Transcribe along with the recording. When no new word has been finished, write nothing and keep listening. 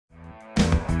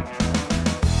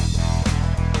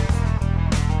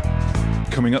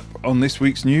Coming up on this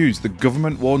week's news, the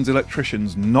government warns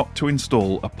electricians not to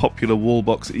install a popular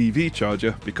wallbox EV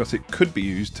charger because it could be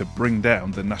used to bring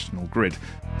down the national grid.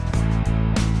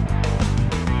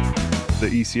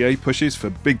 The ECA pushes for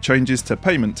big changes to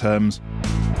payment terms.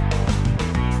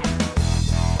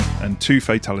 And 2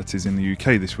 fatalities in the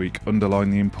UK this week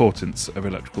underline the importance of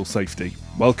electrical safety.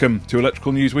 Welcome to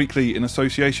Electrical News Weekly in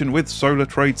association with Solar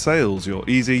Trade Sales, your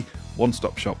easy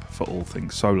one-stop shop for all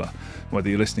things solar. Whether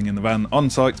you're listening in the van,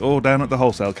 on-site or down at the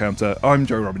wholesale counter, I'm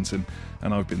Joe Robinson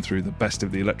and I've been through the best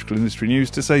of the electrical industry news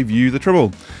to save you the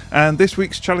trouble. And this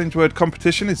week's challenge word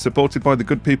competition is supported by the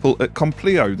good people at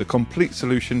Compleo, the complete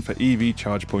solution for EV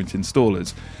charge point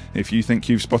installers. If you think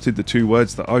you've spotted the 2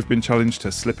 words that I've been challenged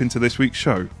to slip into this week's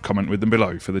show, comment with them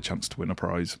below for the chance to win a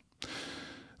prize.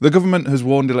 The government has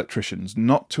warned electricians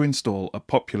not to install a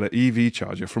popular EV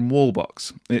charger from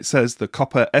Wallbox. It says the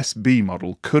copper SB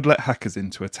model could let hackers in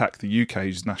to attack the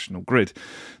UK's national grid.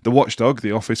 The watchdog,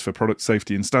 the Office for Product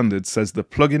Safety and Standards, says the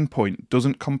plug-in point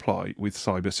doesn't comply with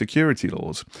cyber security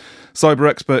laws. Cyber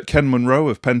expert Ken Munro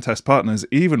of Pentest Partners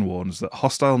even warns that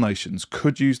hostile nations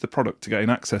could use the product to gain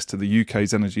access to the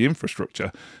UK's energy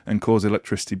infrastructure and cause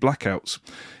electricity blackouts.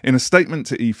 In a statement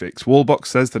to eFix, Wallbox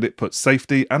says that it puts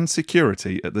safety and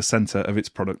security at the centre of its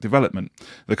product development.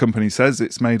 The company says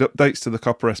it's made updates to the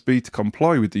copper SB to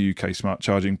comply with the UK smart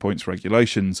charging points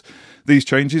regulations. These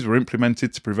changes were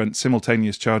implemented to prevent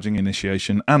simultaneous charging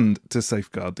initiation and to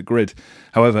safeguard the grid.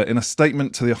 However, in a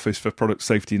statement to the Office for Product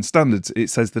Safety and Standards, it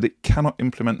says that it cannot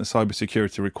implement the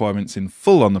cybersecurity requirements in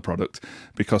full on the product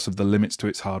because of the limits to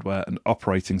its hardware and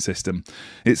operating system.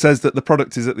 It says that the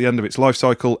product is at the end of its life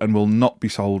cycle and will not be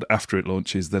sold after it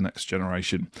launches the next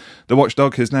generation. The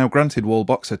watchdog has now granted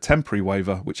Wallbox a temporary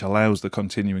waiver which allows the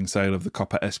continuing sale of the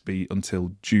copper SB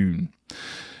until June.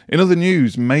 In other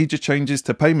news, major changes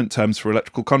to payment terms for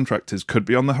electrical contractors could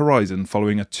be on the horizon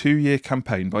following a 2-year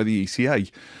campaign by the ECA.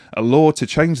 A law to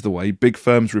change the way big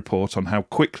firms report on how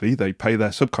quickly they pay their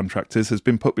subcontractors has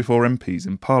been put before MPs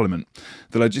in Parliament.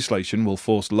 The legislation will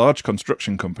force large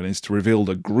construction companies to reveal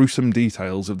the gruesome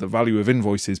details of the value of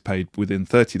invoices paid within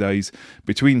 30 days,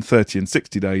 between 30 and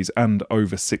 60 days, and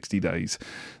over 60 days.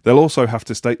 They'll also have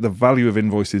to state the value of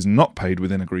invoices not paid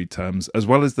within agreed terms, as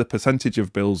well as the percentage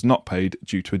of bills not paid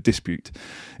due to a dispute.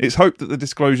 It's hoped that the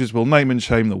disclosures will name and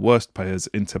shame the worst payers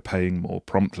into paying more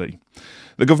promptly.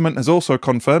 The government has also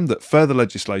confirmed that further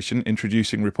legislation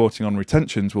introducing reporting on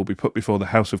retentions will be put before the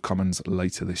House of Commons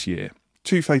later this year.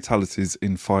 2 fatalities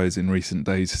in fires in recent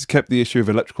days has kept the issue of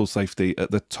electrical safety at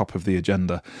the top of the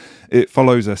agenda. It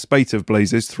follows a spate of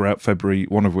blazes throughout February,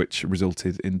 one of which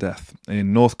resulted in death.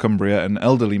 In North Cumbria, an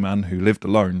elderly man who lived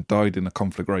alone died in a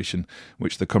conflagration,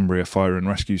 which the Cumbria Fire and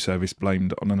Rescue Service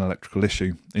blamed on an electrical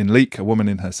issue. In Leek, a woman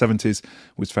in her 70s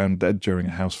was found dead during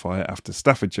a house fire after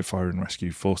Staffordshire Fire and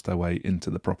Rescue forced their way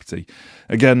into the property.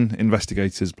 Again,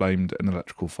 investigators blamed an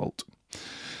electrical fault.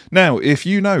 Now, if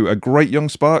you know a great young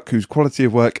spark whose quality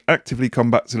of work actively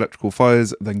combats electrical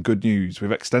fires, then good news.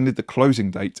 We've extended the closing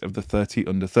date of the 30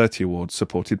 Under 30 Awards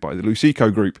supported by the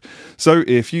Luceco Group. So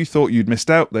if you thought you'd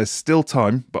missed out, there's still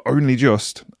time, but only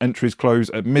just. Entries close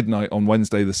at midnight on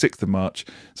Wednesday the 6th of March,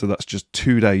 so that's just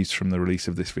 2 days from the release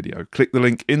of this video. Click the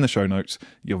link in the show notes.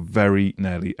 You're very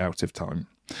nearly out of time.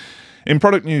 In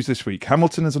product news this week,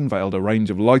 Hamilton has unveiled a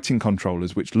range of lighting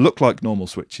controllers which look like normal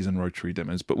switches and rotary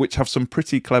dimmers, but which have some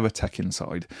pretty clever tech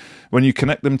inside. When you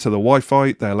connect them to the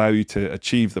Wi-Fi, they allow you to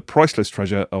achieve the priceless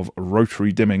treasure of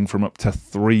rotary dimming from up to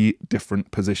 3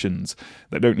 different positions.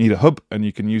 They don't need a hub, and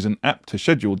you can use an app to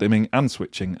schedule dimming and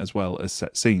switching as well as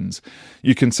set scenes.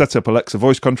 You can set up Alexa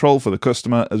voice control for the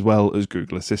customer as well as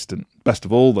Google Assistant. Best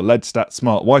of all, the LEDstat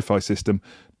smart Wi-Fi system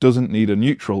doesn't need a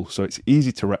neutral, so it's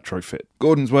easy to retrofit.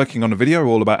 Gordon's working on a video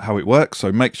all about how it works,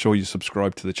 so make sure you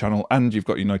subscribe to the channel and you've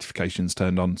got your notifications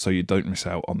turned on so you don't miss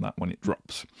out on that when it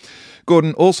drops.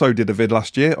 Gordon also did a vid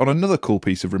last year on another cool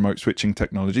piece of remote switching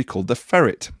technology called the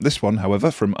Ferret. This one, however,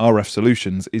 from RF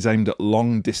Solutions, is aimed at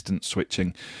long distance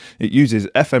switching. It uses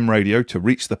FM radio to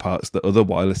reach the parts that other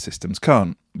wireless systems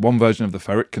can't. One version of the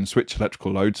Ferret can switch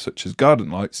electrical loads such as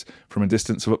garden lights from a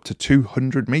distance of up to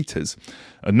 200 metres.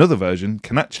 Another version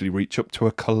can actually reach up to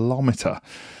 1 kilometre.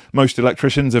 Most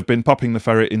electricians have been popping the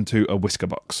Ferret into a whisker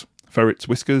box. Ferret's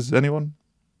whiskers, anyone?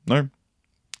 No?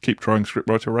 Keep trying,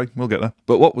 scriptwriter Ray, we'll get there.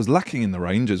 But what was lacking in the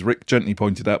range, as Rick gently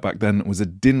pointed out back then, was a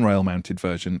DIN rail mounted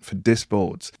version for DIS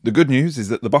boards. The good news is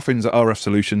that the boffins at RF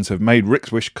Solutions have made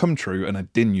Rick's wish come true and a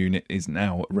DIN unit is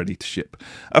now ready to ship.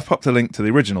 I've popped a link to the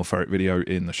original Ferret video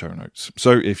in the show notes.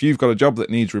 So if you've got a job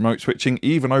that needs remote switching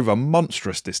even over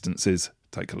monstrous distances,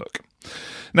 take a look.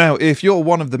 Now, if you're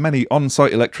one of the many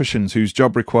on-site electricians whose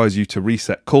job requires you to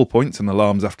reset call points and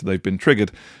alarms after they've been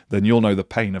triggered, then you'll know the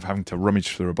pain of having to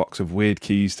rummage through a box of weird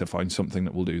keys to find something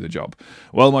that will do the job.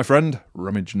 Well, my friend,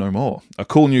 rummage no more. A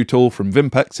cool new tool from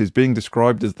Vimpex is being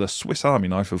described as the Swiss Army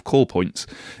knife of call points.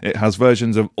 It has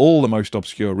versions of all the most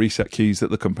obscure reset keys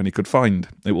that the company could find.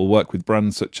 It will work with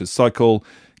brands such as Cycall,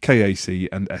 KAC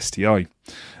and STI.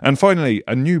 And finally,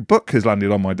 a new book has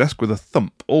landed on my desk with a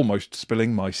thump, almost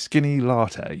spilling my skinny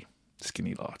latte.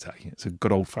 Skinny latte. It's a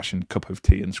good old-fashioned cup of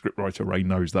tea, and scriptwriter Ray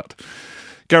knows that.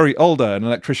 Gary Alder, an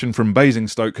electrician from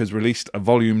Basingstoke, has released a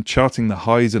volume charting the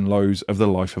highs and lows of the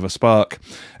life of a spark.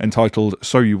 Entitled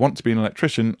So You Want to Be an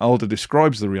Electrician, Alder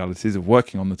describes the realities of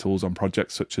working on the tools on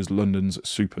projects such as London's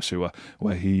Super Sewer,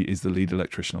 where he is the lead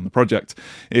electrician on the project.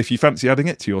 If you fancy adding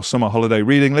it to your summer holiday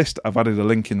reading list, I've added a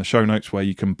link in the show notes where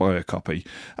you can buy a copy.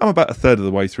 I'm about a third of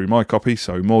the way through my copy,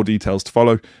 so more details to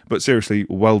follow, but seriously,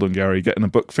 well done Gary, getting a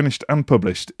book finished and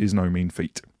published is no mean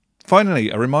feat. Finally,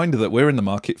 a reminder that we're in the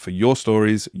market for your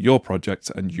stories, your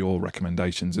projects and your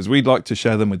recommendations, as we'd like to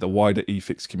share them with the wider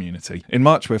eFix community. In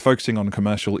March, we're focusing on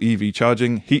commercial EV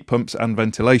charging, heat pumps and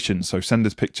ventilation, so send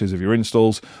us pictures of your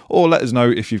installs or let us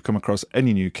know if you've come across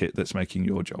any new kit that's making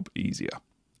your job easier.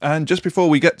 And just before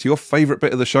we get to your favourite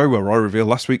bit of the show where I reveal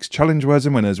last week's challenge words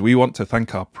and winners, we want to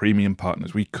thank our premium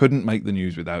partners. We couldn't make the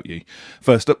news without you.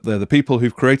 First up, they're the people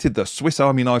who've created the Swiss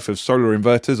Army knife of solar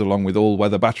inverters along with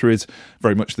all-weather batteries.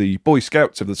 Very much the Boy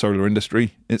Scouts of the solar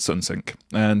industry. It's SunSync.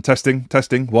 And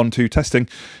testing, 1, 2, testing.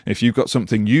 If you've got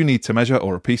something you need to measure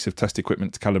or a piece of test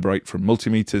equipment to calibrate from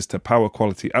multimeters to power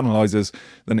quality analyzers,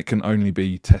 then it can only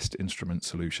be Test Instrument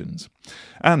Solutions.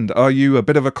 And are you a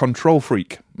bit of a control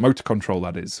freak? Motor control,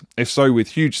 that is. If so, with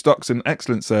huge stocks and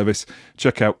excellent service,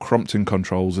 check out Crompton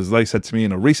Controls. As they said to me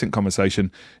in a recent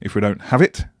conversation, if we don't have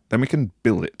it, then we can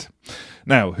build it.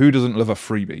 Now, who doesn't love a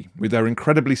freebie? With their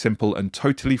incredibly simple and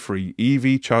totally free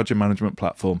EV charger management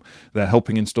platform, they're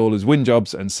helping installers win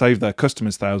jobs and save their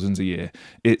customers thousands a year.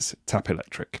 It's Tap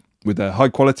Electric. With their high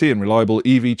quality and reliable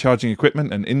EV charging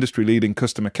equipment and industry-leading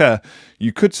customer care,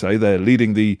 you could say they're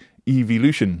leading the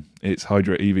evolution. It's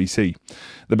Hydra EVC.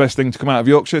 The best thing to come out of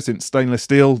Yorkshire since stainless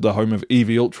steel, the home of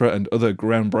EV Ultra and other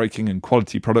groundbreaking and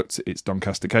quality products, it's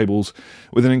Doncaster Cables.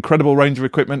 With an incredible range of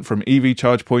equipment from EV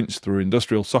charge points through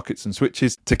industrial sockets and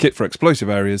switches to kit for explosive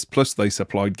areas, plus they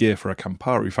supplied gear for a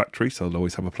Campari factory, so they'll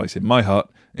always have a place in my heart,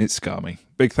 it's Scarmy.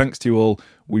 Big thanks to you all.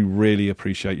 We really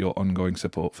appreciate your ongoing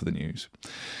support for the news.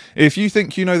 If you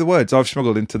think you know the words I've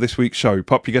smuggled into this week's show,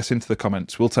 pop your guess into the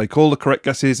comments. We'll take all the correct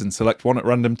guesses and select one at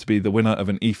random to be the winner of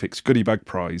an eFix goodie bag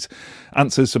prize.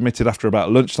 Answers submitted after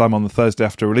about lunchtime on the Thursday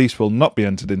after release will not be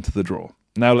entered into the draw.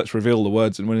 Now let's reveal the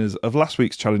words and winners of last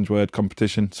week's challenge word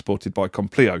competition, supported by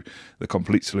Compleo, the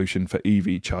complete solution for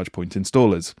EV charge point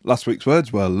installers. Last week's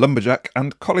words were lumberjack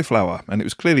and cauliflower, and it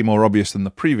was clearly more obvious than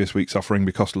the previous week's offering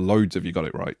because loads of you got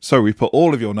it right. So we put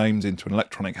all of your names into an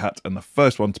electronic hat, and the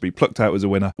first one to be plucked out as a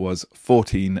winner was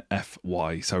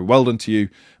 14FY. So well done to you.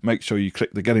 Make sure you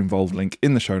click the Get Involved link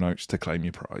in the show notes to claim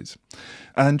your prize.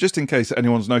 And just in case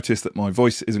anyone's noticed that my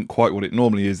voice isn't quite what it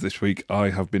normally is this week, I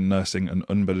have been nursing an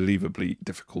unbelievably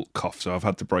difficult cough, so I've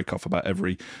had to break off about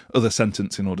every other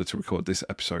sentence in order to record this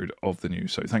episode of the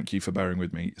news, so thank you for bearing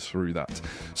with me through that.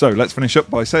 So let's finish up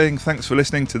by saying thanks for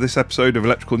listening to this episode of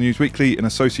Electrical News Weekly in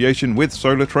association with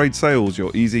Solar Trade Sales,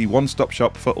 your easy one-stop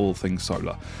shop for all things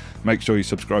solar. Make sure you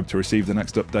subscribe to receive the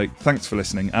next update. Thanks for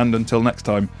listening, and until next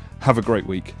time, have a great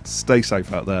week, stay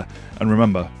safe out there, and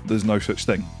remember, there's no such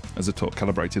thing as a torque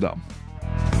calibrated arm.